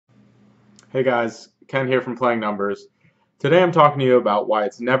Hey guys, Ken here from Playing Numbers. Today I'm talking to you about why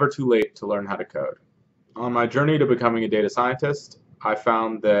it's never too late to learn how to code. On my journey to becoming a data scientist, I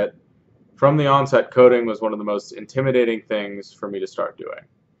found that from the onset, coding was one of the most intimidating things for me to start doing.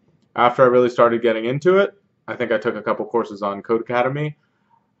 After I really started getting into it, I think I took a couple courses on Codecademy,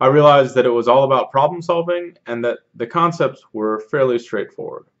 I realized that it was all about problem solving and that the concepts were fairly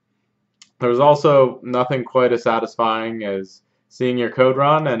straightforward. There was also nothing quite as satisfying as seeing your code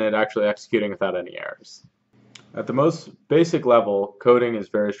run and it actually executing without any errors. At the most basic level, coding is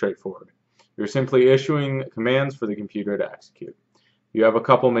very straightforward. You're simply issuing commands for the computer to execute. You have a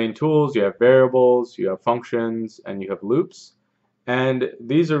couple main tools, you have variables, you have functions, and you have loops, and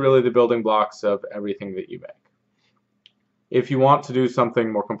these are really the building blocks of everything that you make. If you want to do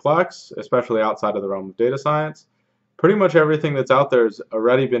something more complex, especially outside of the realm of data science, pretty much everything that's out there has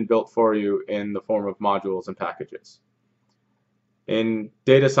already been built for you in the form of modules and packages. In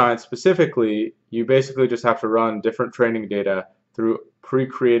data science specifically, you basically just have to run different training data through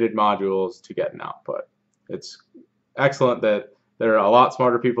pre-created modules to get an output. It's excellent that there are a lot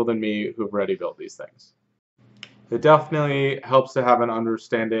smarter people than me who've already built these things. It definitely helps to have an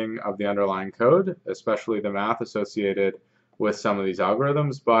understanding of the underlying code, especially the math associated with some of these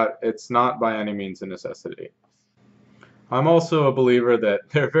algorithms, but it's not by any means a necessity. I'm also a believer that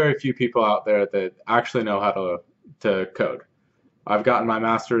there are very few people out there that actually know how to code. I've gotten my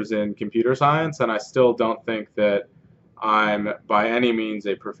master's in computer science, and I still don't think that I'm by any means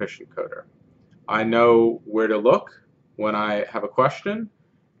a proficient coder. I know where to look when I have a question,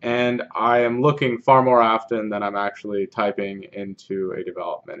 and I am looking far more often than I'm actually typing into a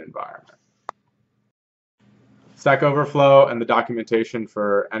development environment. Stack Overflow and the documentation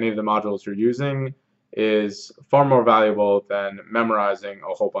for any of the modules you're using is far more valuable than memorizing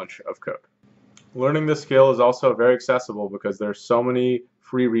a whole bunch of code. Learning this skill is also very accessible because there's so many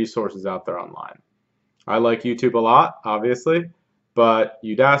free resources out there online. I like YouTube a lot, obviously, but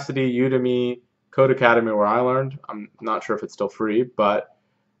Udacity, Udemy, Codecademy, where I learned, I'm not sure if it's still free, but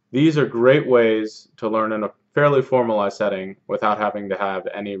these are great ways to learn in a fairly formalized setting without having to have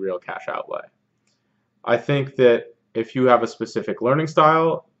any real cash outlay. I think that if you have a specific learning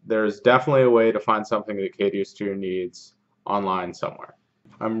style, there's definitely a way to find something that caters to your needs online somewhere.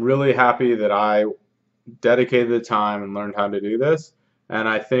 I'm really happy that I dedicated the time and learned how to do this, and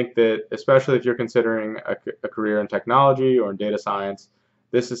I think that especially if you're considering a career in technology or in data science,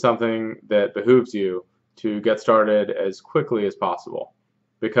 this is something that behooves you to get started as quickly as possible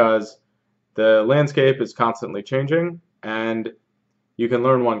because the landscape is constantly changing and you can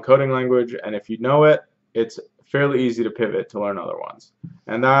learn one coding language, and if you know it, it's fairly easy to pivot to learn other ones.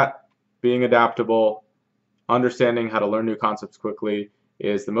 And that, being adaptable, understanding how to learn new concepts quickly,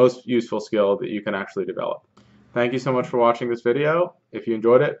 is the most useful skill that you can actually develop. Thank you so much for watching this video. If you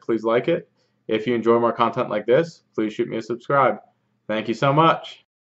enjoyed it, please like it. If you enjoy more content like this, please shoot me a subscribe. Thank you so much.